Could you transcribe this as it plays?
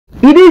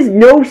It is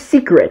no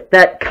secret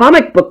that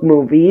comic book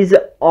movies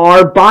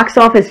are box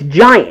office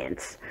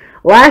giants.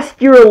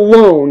 Last year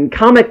alone,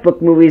 comic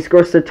book movies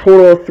grossed a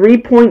total of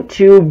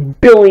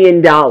 $3.2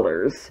 billion.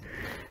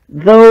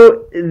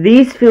 Though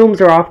these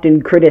films are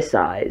often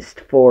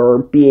criticized for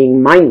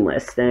being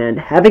mindless and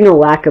having a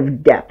lack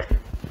of depth.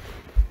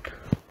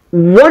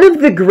 One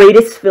of the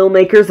greatest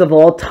filmmakers of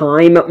all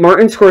time,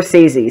 Martin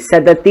Scorsese,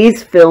 said that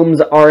these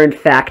films are in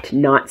fact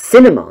not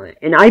cinema,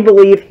 and I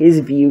believe his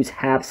views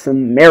have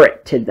some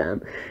merit to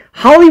them.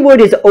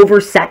 Hollywood is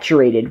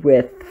oversaturated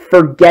with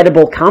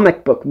forgettable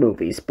comic book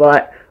movies,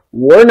 but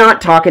we're not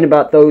talking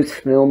about those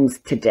films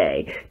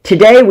today.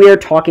 Today we are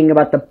talking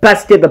about the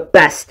best of the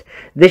best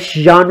this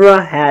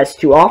genre has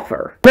to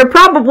offer. There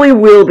probably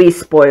will be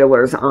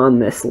spoilers on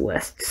this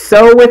list,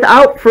 so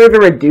without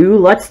further ado,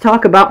 let's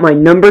talk about my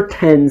number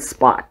 10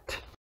 spot.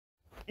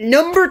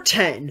 Number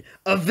 10,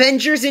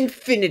 Avengers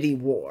Infinity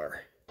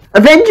War.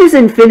 Avengers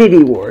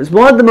Infinity War is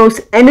one of the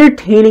most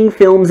entertaining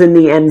films in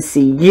the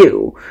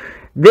MCU.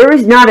 There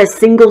is not a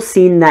single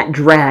scene that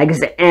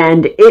drags,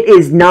 and it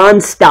is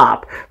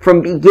non-stop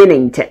from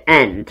beginning to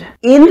end.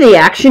 In the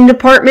action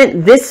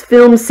department, this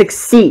film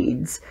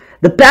succeeds.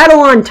 The Battle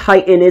on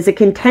Titan is a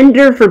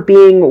contender for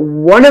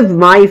being one of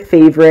my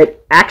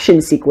favorite action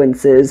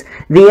sequences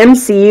the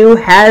MCU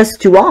has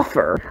to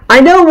offer. I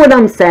know what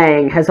I'm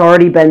saying has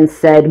already been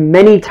said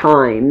many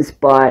times,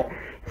 but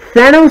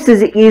Thanos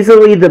is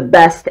easily the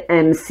best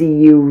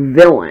MCU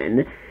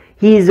villain.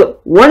 He's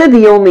one of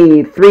the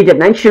only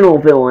three-dimensional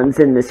villains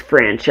in this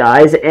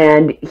franchise,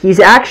 and he's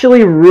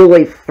actually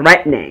really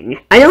threatening.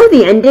 I know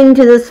the ending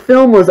to this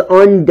film was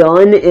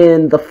undone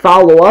in the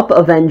follow-up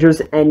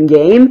Avengers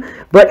Endgame,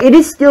 but it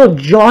is still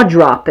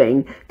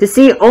jaw-dropping to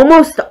see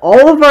almost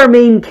all of our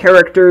main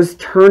characters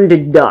turn to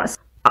dust.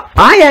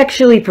 I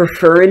actually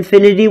prefer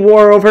Infinity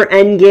War over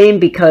Endgame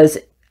because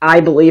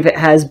I believe it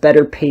has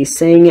better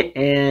pacing,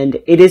 and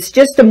it is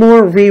just a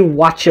more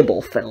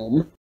rewatchable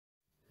film.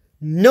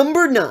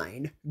 Number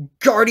 9,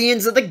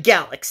 Guardians of the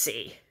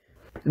Galaxy.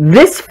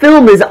 This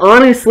film is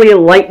honestly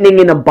lightning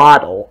in a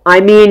bottle.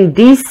 I mean,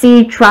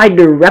 DC tried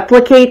to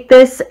replicate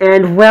this,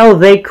 and well,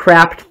 they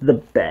crapped the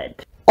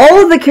bed.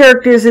 All of the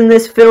characters in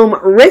this film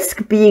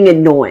risk being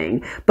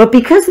annoying, but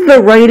because of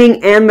the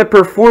writing and the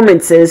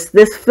performances,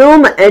 this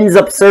film ends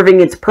up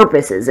serving its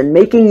purposes and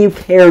making you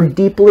care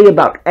deeply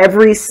about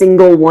every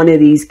single one of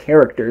these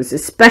characters,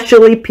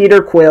 especially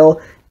Peter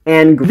Quill.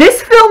 And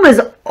this film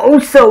is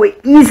also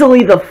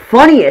easily the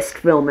funniest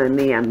film in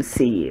the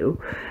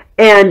MCU.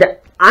 And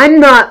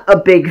I'm not a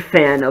big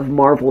fan of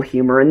Marvel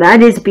humor, and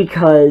that is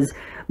because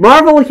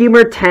Marvel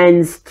humor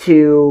tends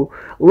to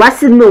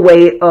lessen the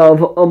weight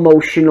of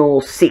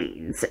emotional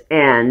scenes.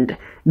 And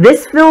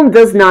this film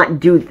does not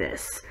do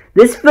this.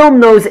 This film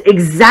knows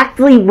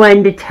exactly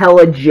when to tell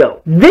a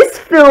joke. This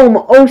film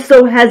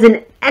also has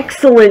an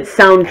excellent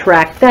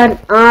soundtrack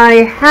that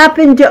I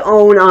happen to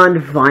own on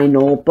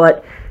vinyl,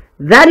 but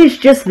that is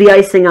just the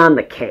icing on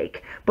the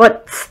cake,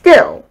 but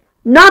still,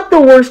 not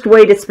the worst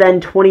way to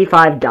spend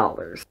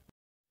 $25.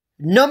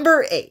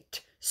 Number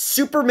 8,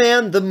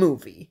 Superman the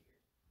Movie.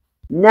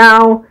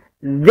 Now,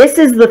 this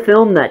is the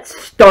film that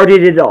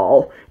started it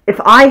all. If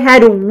I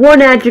had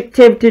one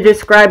adjective to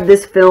describe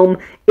this film,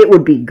 it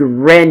would be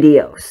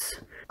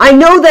grandiose. I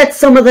know that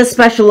some of the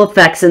special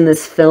effects in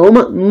this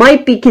film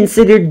might be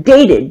considered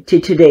dated to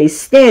today's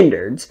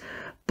standards,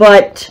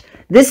 but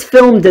this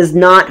film does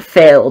not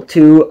fail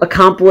to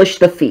accomplish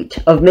the feat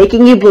of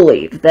making you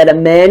believe that a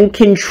man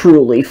can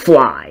truly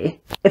fly.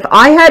 If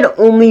I had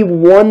only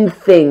one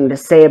thing to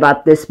say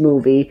about this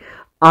movie,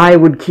 I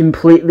would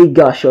completely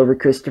gush over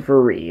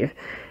Christopher Reeve.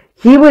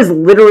 He was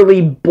literally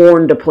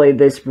born to play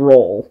this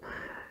role.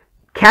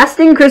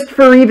 Casting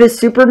Christopher Reeve as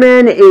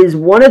Superman is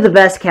one of the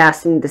best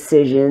casting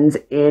decisions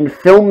in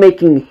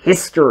filmmaking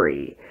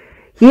history.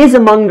 He is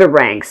among the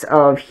ranks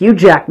of Hugh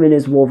Jackman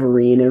as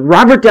Wolverine and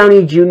Robert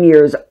Downey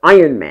Jr. as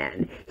Iron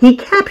Man. He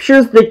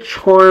captures the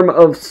charm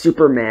of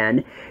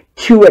Superman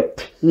to a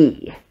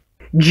T.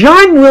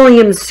 John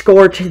Williams'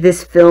 score to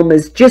this film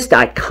is just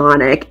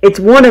iconic. It's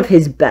one of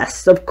his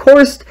best. Of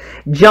course,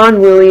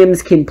 John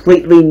Williams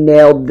completely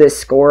nailed this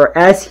score,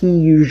 as he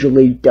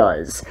usually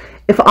does.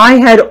 If I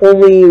had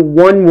only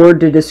one word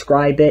to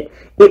describe it,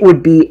 it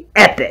would be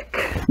epic.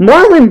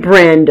 Marlon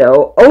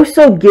Brando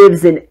also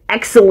gives an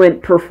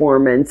excellent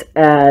performance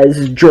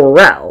as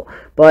Jor-El,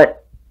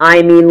 but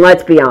I mean,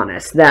 let's be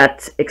honest,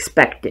 that's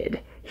expected.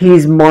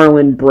 He's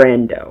Marlon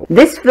Brando.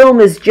 This film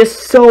is just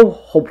so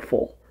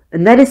hopeful,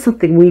 and that is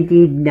something we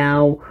need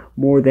now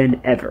more than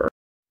ever.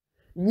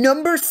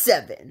 Number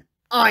 7,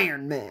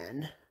 Iron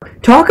Man.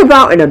 Talk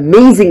about an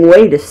amazing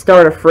way to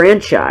start a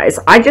franchise.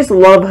 I just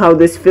love how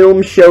this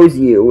film shows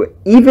you,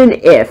 even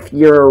if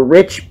you're a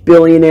rich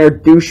billionaire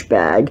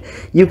douchebag,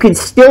 you can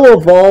still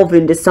evolve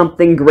into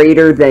something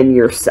greater than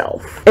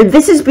yourself. And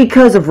this is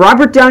because of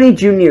Robert Downey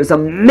Jr.'s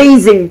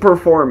amazing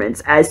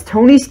performance as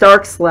Tony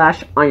Stark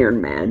 /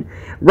 Iron Man.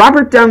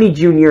 Robert Downey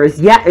Jr.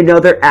 is yet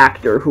another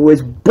actor who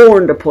is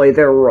born to play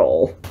their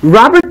role.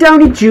 Robert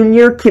Downey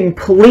Jr.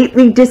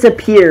 completely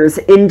disappears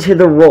into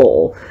the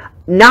role.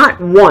 Not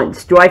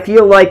once do I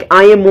feel like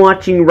I am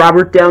watching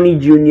Robert Downey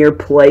Jr.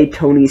 play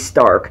Tony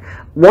Stark.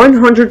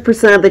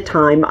 100% of the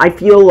time, I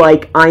feel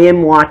like I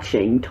am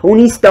watching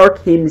Tony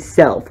Stark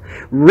himself,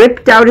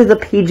 ripped out of the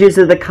pages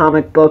of the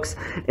comic books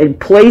and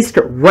placed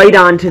right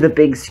onto the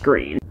big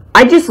screen.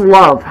 I just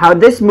love how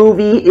this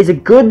movie is a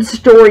good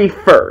story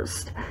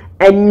first,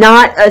 and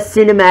not a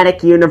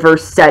cinematic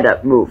universe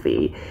setup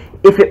movie.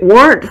 If it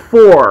weren't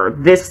for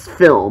this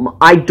film,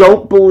 I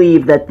don't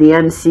believe that the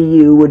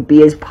MCU would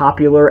be as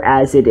popular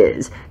as it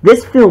is.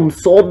 This film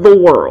sold the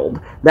world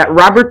that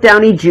Robert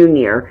Downey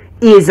Jr.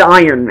 is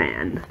Iron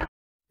Man.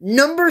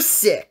 Number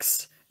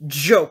 6,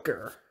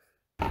 Joker.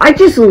 I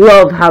just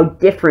love how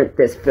different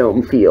this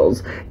film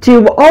feels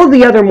to all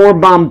the other more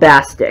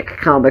bombastic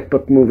comic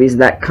book movies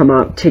that come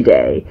out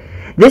today.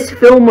 This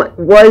film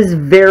was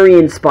very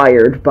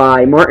inspired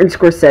by Martin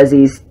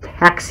Scorsese's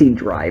Taxi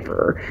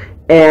Driver,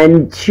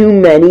 and to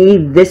many,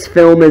 this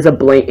film is a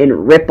blatant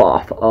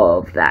ripoff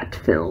of that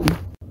film.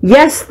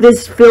 Yes,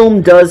 this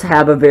film does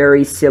have a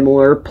very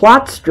similar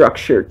plot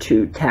structure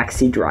to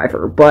Taxi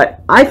Driver,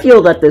 but I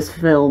feel that this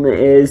film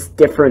is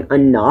different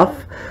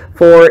enough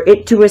for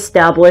it to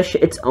establish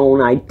its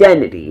own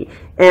identity,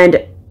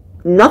 and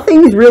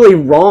nothing's really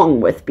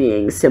wrong with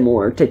being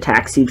similar to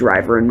Taxi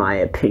Driver, in my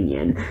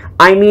opinion.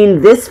 I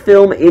mean, this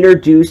film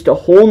introduced a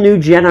whole new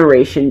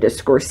generation to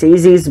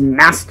Scorsese's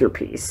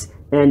masterpiece,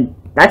 and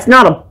that's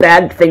not a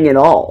bad thing at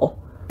all.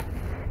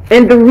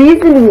 And the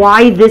reason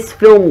why this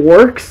film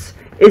works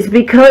is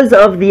because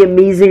of the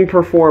amazing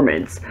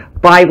performance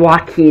by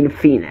Joaquin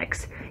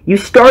Phoenix. You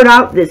start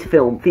out this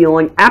film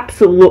feeling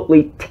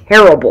absolutely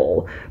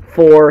terrible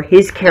for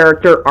his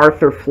character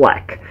Arthur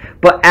Fleck,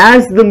 but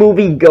as the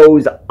movie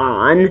goes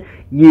on,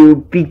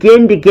 you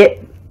begin to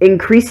get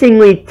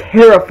increasingly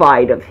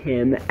terrified of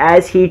him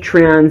as he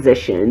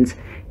transitions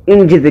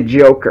into the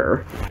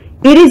Joker.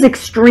 It is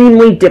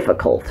extremely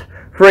difficult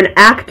for an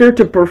actor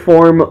to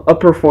perform a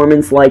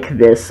performance like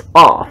this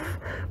off,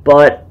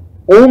 but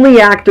only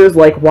actors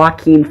like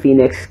Joaquin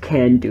Phoenix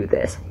can do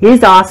this.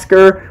 His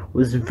Oscar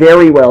was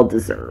very well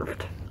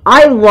deserved.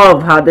 I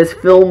love how this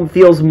film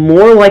feels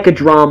more like a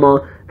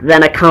drama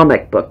than a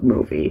comic book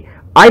movie.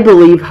 I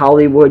believe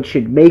Hollywood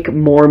should make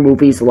more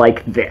movies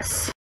like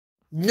this.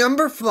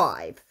 Number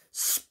 5,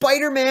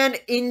 Spider-Man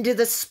Into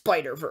the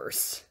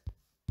Spider-Verse.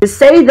 To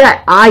say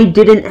that I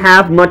didn't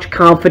have much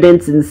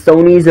confidence in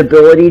Sony's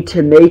ability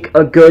to make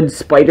a good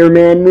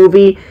Spider-Man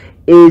movie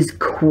is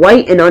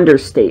quite an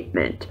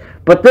understatement,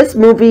 but this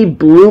movie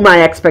blew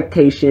my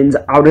expectations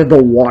out of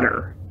the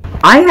water.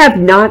 I have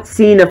not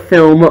seen a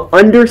film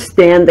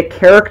understand the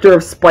character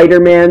of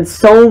Spider-Man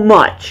so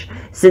much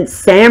since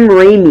Sam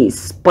Raimi's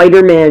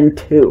Spider-Man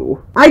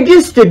 2. I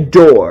just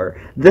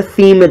adore the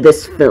theme of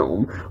this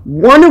film.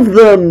 One of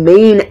the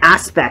main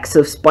aspects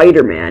of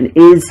Spider-Man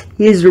is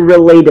his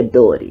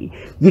relatability.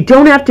 You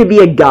don't have to be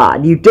a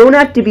god, you don't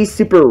have to be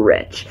super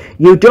rich,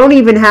 you don't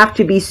even have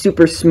to be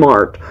super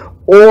smart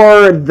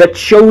or the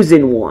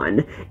chosen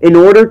one in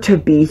order to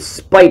be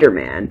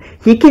Spider-Man.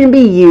 He can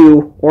be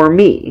you or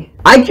me.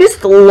 I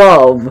just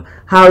love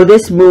how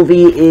this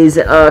movie is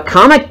a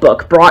comic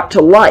book brought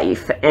to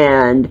life,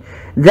 and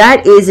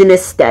that is an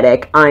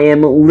aesthetic I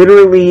am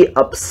literally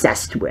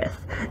obsessed with.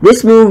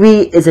 This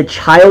movie is a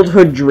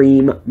childhood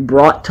dream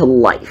brought to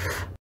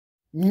life.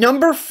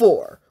 Number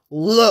 4,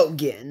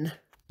 Logan.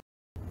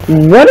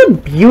 What a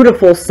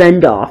beautiful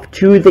send-off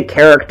to the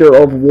character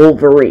of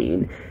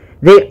Wolverine.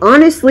 They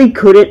honestly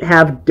couldn't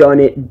have done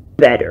it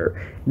better.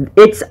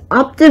 It's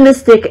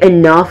optimistic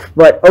enough,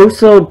 but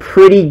also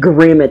pretty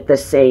grim at the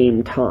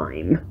same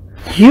time.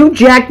 Hugh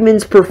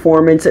Jackman's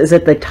performance is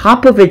at the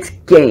top of its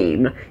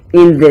game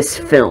in this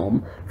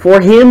film. For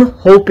him,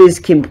 hope is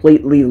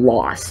completely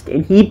lost,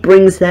 and he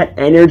brings that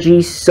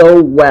energy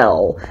so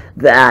well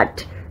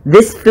that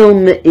this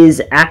film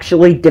is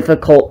actually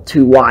difficult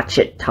to watch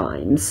at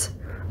times.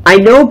 I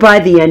know by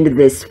the end of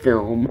this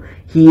film,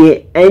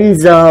 he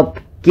ends up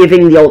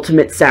giving the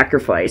ultimate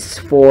sacrifice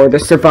for the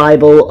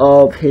survival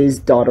of his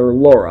daughter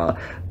Laura,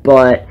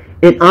 but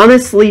it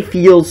honestly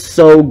feels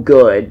so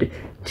good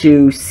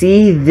to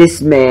see this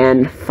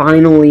man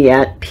finally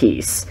at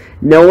peace,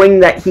 knowing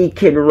that he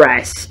can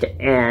rest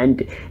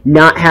and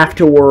not have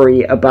to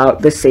worry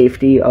about the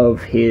safety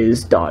of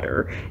his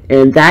daughter.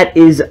 And that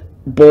is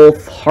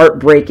both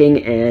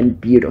heartbreaking and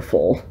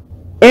beautiful.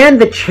 And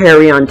the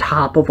cherry on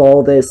top of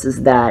all this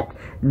is that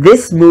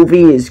this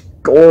movie is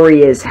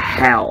gory as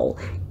hell.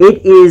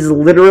 It is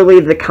literally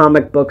the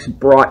comic books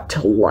brought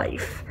to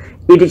life.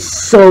 It is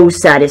so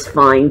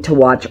satisfying to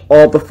watch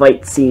all the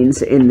fight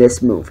scenes in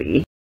this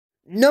movie.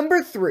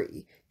 Number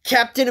 3,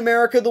 Captain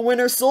America the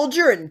Winter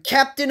Soldier and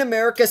Captain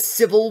America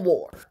Civil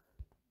War.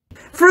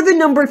 For the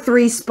number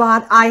 3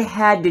 spot, I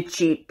had to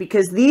cheat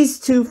because these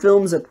two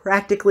films are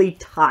practically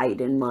tied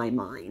in my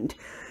mind.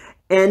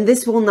 And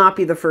this will not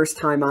be the first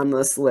time on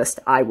this list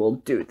I will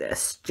do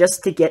this,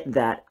 just to get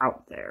that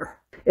out there.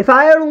 If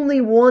I had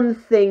only one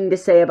thing to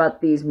say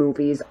about these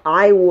movies,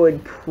 I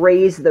would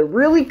praise the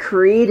really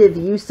creative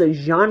use of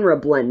genre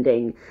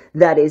blending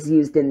that is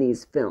used in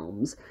these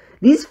films.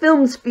 These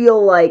films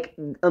feel like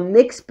a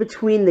mix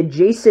between the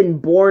Jason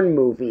Bourne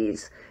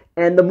movies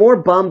and the more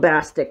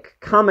bombastic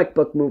comic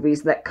book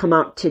movies that come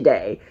out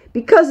today.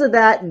 Because of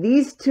that,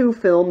 these two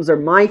films are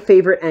my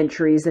favorite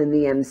entries in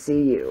the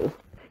MCU.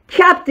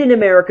 Captain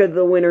America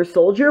the Winter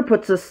Soldier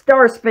puts a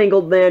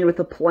star-spangled man with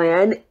a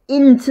plan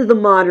into the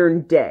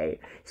modern day.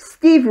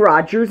 Steve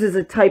Rogers is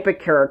a type of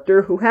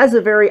character who has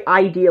a very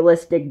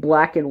idealistic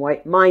black and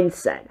white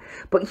mindset,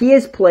 but he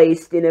is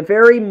placed in a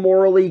very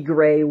morally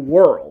gray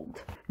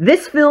world.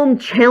 This film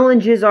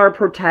challenges our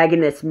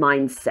protagonist's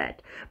mindset.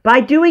 By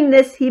doing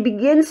this, he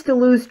begins to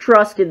lose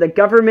trust in the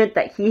government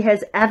that he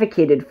has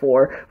advocated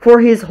for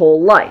his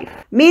whole life.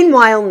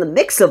 Meanwhile, in the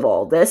mix of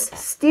all this,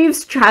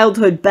 Steve's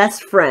childhood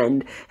best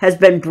friend has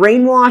been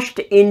brainwashed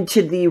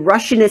into the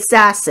Russian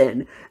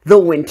assassin, the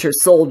Winter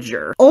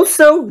Soldier.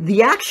 Also,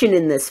 the action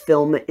in this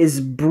film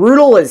is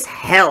brutal as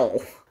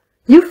hell.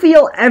 You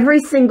feel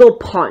every single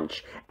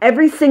punch,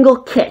 every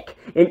single kick,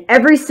 and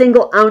every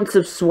single ounce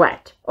of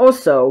sweat.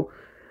 Also,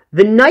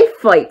 the knife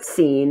fight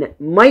scene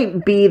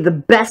might be the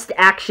best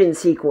action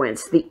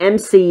sequence the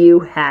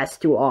MCU has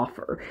to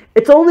offer.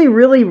 It's only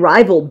really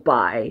rivaled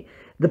by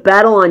the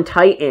battle on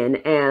Titan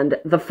and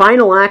the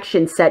final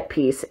action set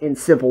piece in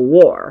Civil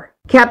War.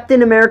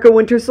 Captain America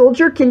Winter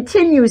Soldier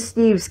continues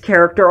Steve's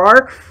character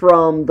arc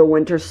from the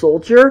Winter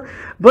Soldier,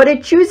 but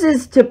it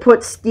chooses to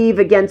put Steve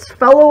against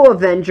fellow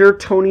Avenger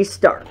Tony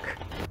Stark.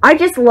 I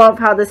just love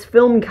how this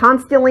film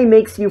constantly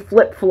makes you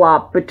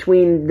flip-flop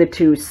between the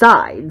two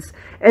sides,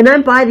 and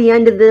then by the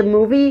end of the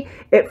movie,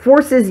 it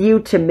forces you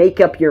to make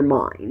up your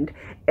mind.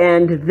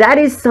 And that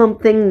is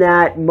something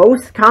that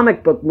most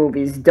comic book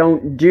movies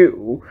don't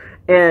do,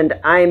 and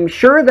I'm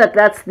sure that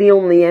that's the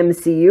only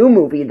MCU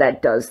movie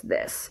that does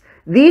this.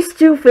 These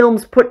two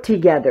films put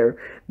together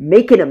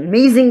make an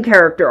amazing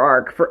character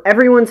arc for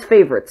everyone's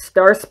favorite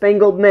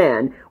Star-Spangled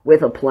Man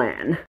with a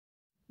plan.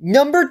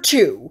 Number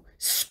 2.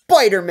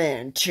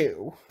 Spider-Man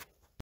 2.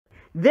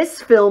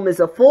 This film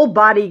is a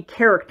full-bodied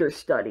character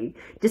study,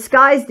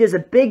 disguised as a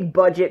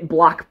big-budget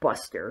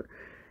blockbuster.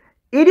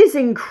 It is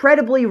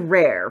incredibly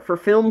rare for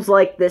films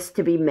like this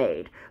to be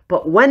made,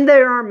 but when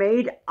they are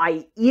made,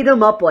 I eat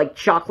them up like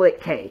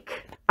chocolate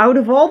cake. Out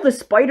of all the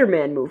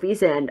Spider-Man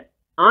movies, and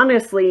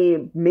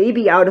honestly,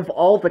 maybe out of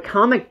all the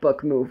comic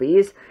book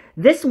movies,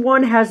 this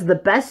one has the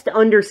best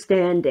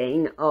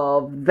understanding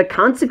of the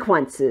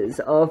consequences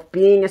of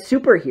being a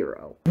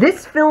superhero.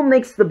 This film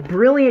makes the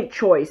brilliant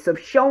choice of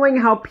showing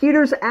how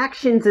Peter's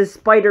actions as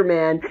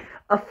Spider-Man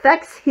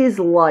affects his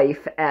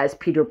life as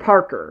Peter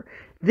Parker.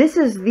 This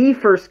is the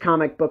first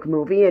comic book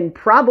movie, and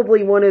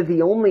probably one of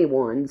the only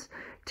ones,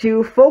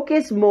 to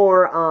focus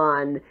more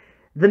on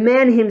the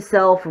man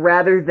himself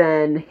rather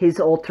than his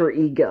alter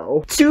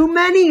ego. To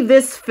many,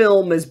 this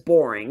film is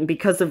boring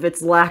because of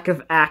its lack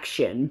of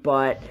action,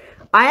 but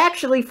I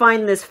actually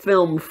find this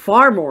film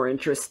far more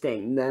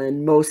interesting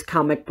than most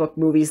comic book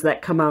movies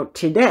that come out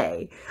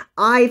today.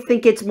 I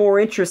think it's more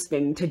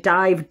interesting to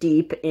dive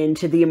deep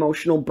into the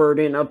emotional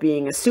burden of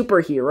being a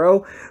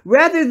superhero,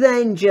 rather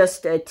than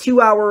just a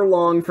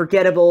 2-hour-long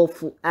forgettable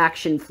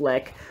action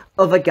flick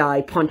of a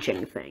guy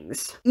punching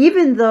things.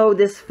 Even though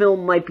this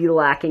film might be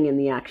lacking in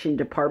the action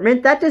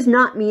department, that does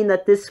not mean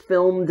that this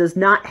film does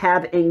not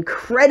have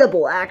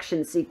incredible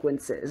action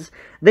sequences.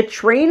 The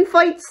train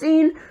fight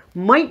scene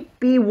might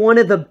be one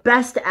of the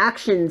best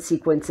action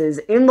sequences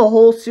in the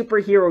whole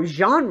superhero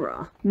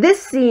genre.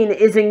 This scene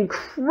is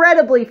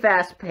incredibly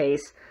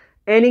fast-paced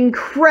and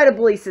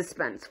incredibly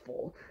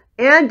suspenseful.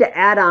 And to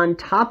add on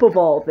top of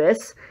all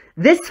this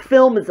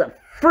film is a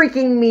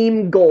freaking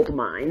meme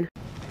goldmine.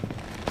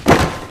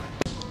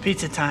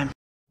 Pizza time.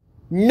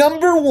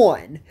 Number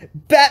 1.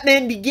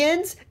 Batman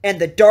Begins and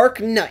The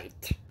Dark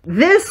Knight.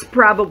 This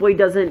probably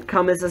doesn't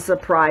come as a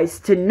surprise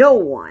to no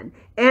one,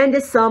 and to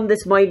some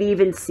this might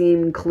even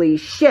seem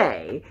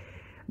cliché,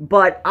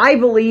 but I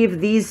believe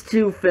these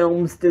two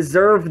films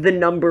deserve the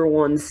number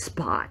 1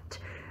 spot.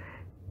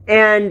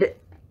 And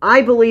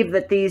I believe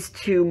that these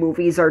two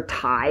movies are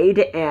tied,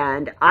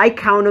 and I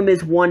count them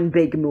as one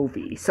big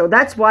movie. So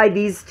that's why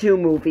these two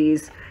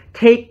movies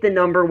take the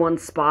number 1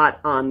 spot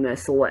on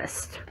this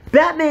list.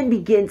 Batman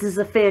Begins is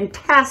a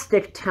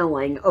fantastic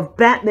telling of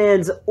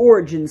Batman's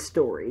origin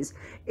stories.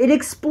 It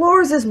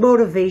explores his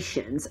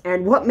motivations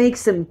and what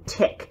makes him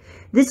tick.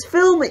 This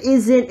film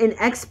isn't an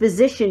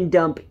exposition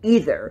dump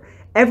either.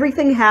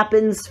 Everything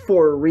happens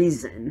for a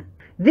reason.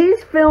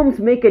 These films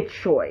make a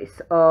choice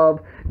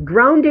of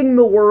grounding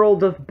the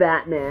world of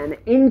Batman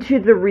into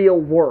the real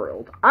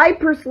world. I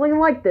personally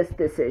like this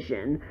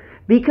decision,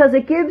 because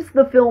it gives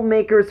the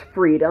filmmakers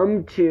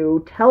freedom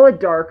to tell a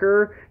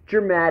darker,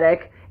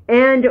 dramatic,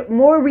 and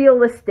more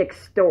realistic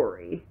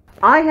story.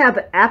 I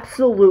have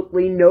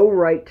absolutely no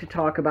right to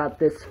talk about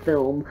this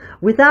film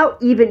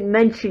without even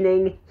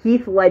mentioning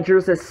Heath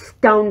Ledger's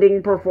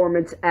astounding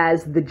performance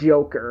as the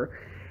Joker.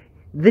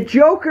 The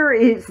Joker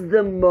is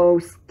the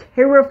most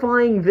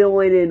terrifying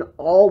villain in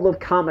all of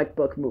comic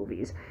book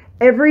movies.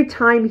 Every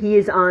time he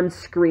is on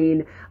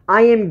screen,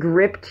 I am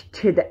gripped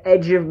to the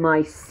edge of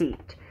my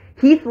seat.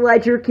 Heath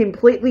Ledger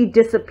completely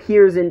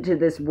disappears into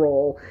this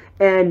role,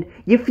 and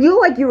you feel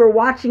like you were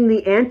watching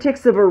the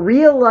antics of a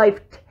real-life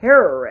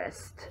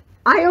terrorist.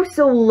 I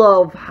also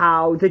love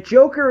how the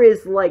Joker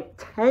is like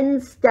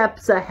 10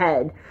 steps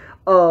ahead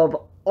of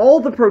all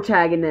the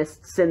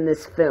protagonists in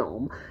this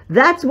film.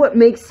 That's what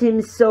makes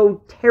him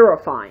so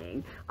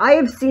terrifying. I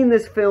have seen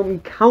this film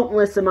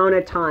countless amount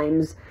of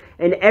times,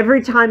 and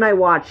every time I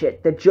watch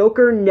it, the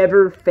Joker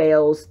never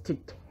fails to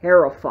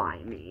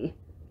terrify me.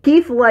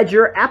 Heath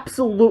Ledger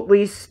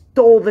absolutely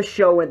stole the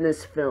show in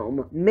this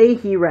film. May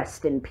he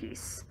rest in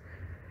peace.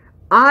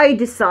 I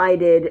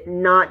decided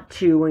not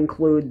to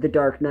include The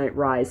Dark Knight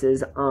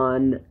Rises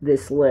on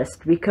this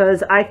list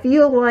because I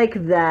feel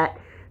like that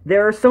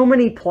there are so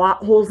many plot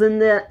holes in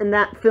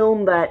that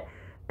film that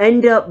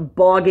end up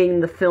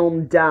bogging the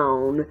film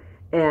down,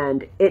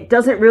 and it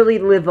doesn't really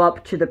live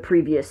up to the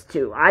previous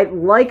two. I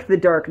like The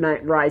Dark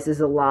Knight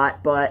Rises a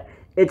lot, but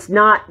it's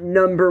not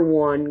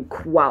 #1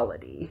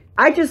 quality.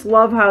 I just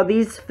love how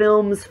these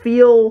films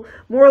feel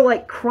more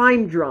like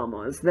crime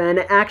dramas than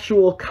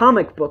actual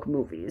comic book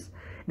movies.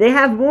 They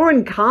have more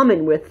in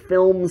common with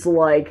films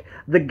like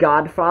The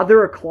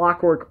Godfather, A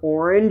Clockwork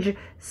Orange,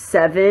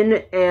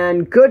 Seven,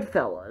 and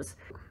Goodfellas.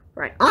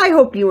 Right, I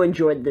hope you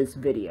enjoyed this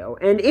video,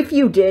 and if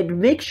you did,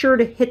 make sure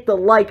to hit the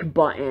like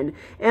button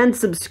and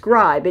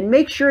subscribe, and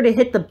make sure to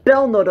hit the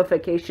bell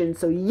notification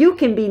so you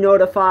can be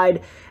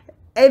notified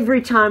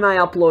every time I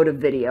upload a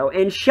video.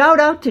 And shout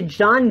out to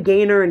John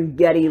Gaynor and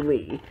Geddy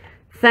Lee.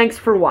 Thanks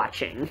for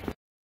watching.